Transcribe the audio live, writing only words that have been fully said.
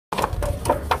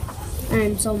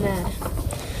I'm so mad.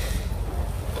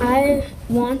 I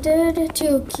wanted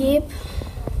to keep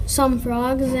some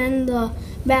frogs in the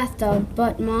bathtub,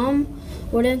 but Mom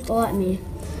wouldn't let me.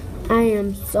 I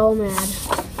am so mad.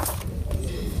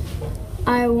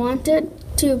 I wanted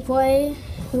to play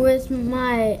with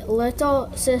my little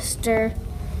sister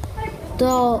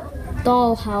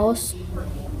dollhouse,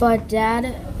 but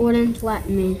Dad wouldn't let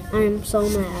me. I'm so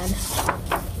mad.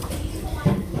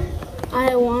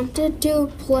 I wanted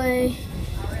to play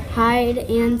hide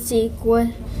and seek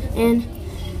in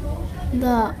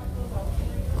the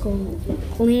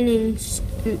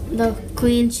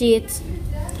clean sheets,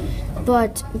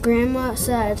 but Grandma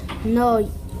said, "No,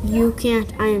 you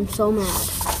can't." I am so mad.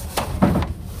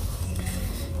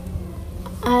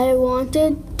 I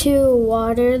wanted to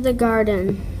water the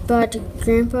garden, but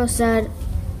Grandpa said,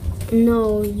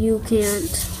 "No, you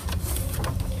can't."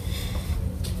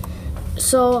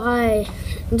 So I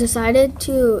decided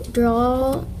to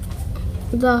draw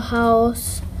the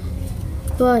house,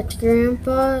 but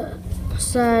Grandpa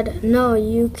said, "No,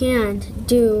 you can't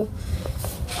do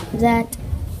that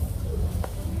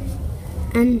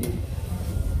and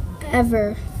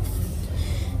ever."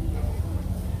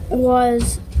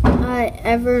 Was I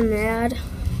ever mad?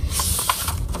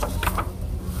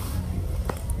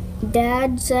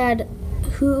 Dad said,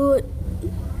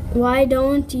 why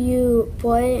don't you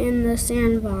play in the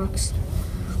sandbox?"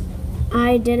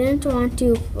 I didn't want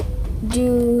to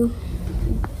do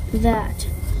that.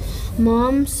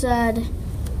 Mom said,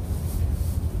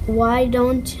 "Why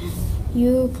don't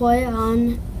you play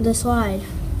on the slide?"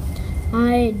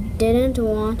 I didn't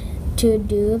want to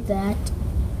do that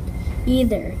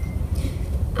either.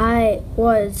 I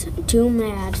was too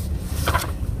mad.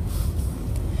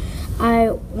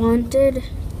 I wanted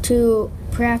to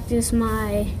practice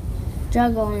my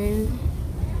juggling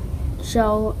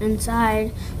show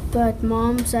inside, but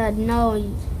Mom said, "No,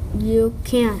 you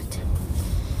can't."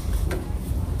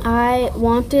 I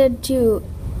wanted to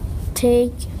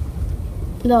take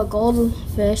the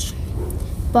goldfish,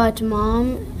 but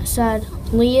Mom said,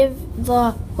 "Leave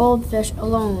the goldfish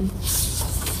alone.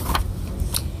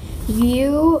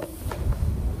 You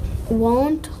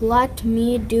won't let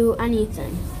me do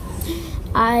anything."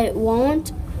 I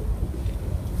want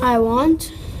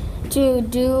to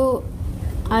do,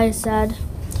 I said.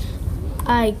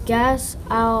 "I guess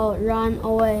I'll run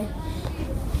away."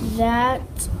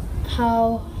 That's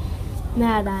how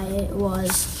mad I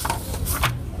was.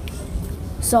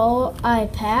 So I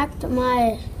packed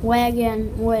my wagon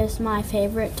with my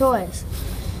favorite toys,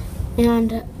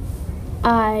 and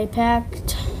I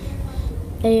packed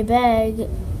a bag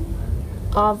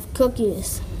of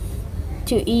cookies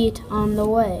to eat on the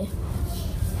way.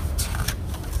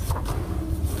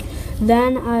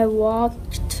 Then I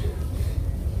walked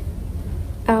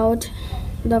out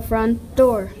the front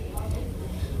door,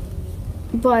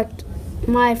 but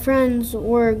my friends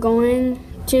were going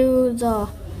to the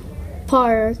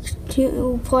park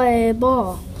to play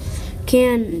ball.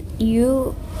 "Can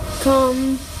you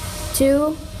come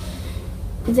too?"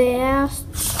 they asked.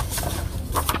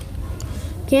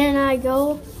 "Can I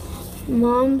go?"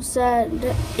 Mom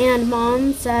said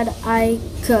I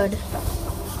could.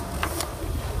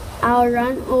 "I'll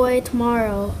run away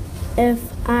tomorrow if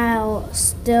I'm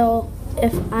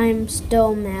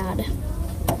still mad."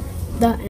 The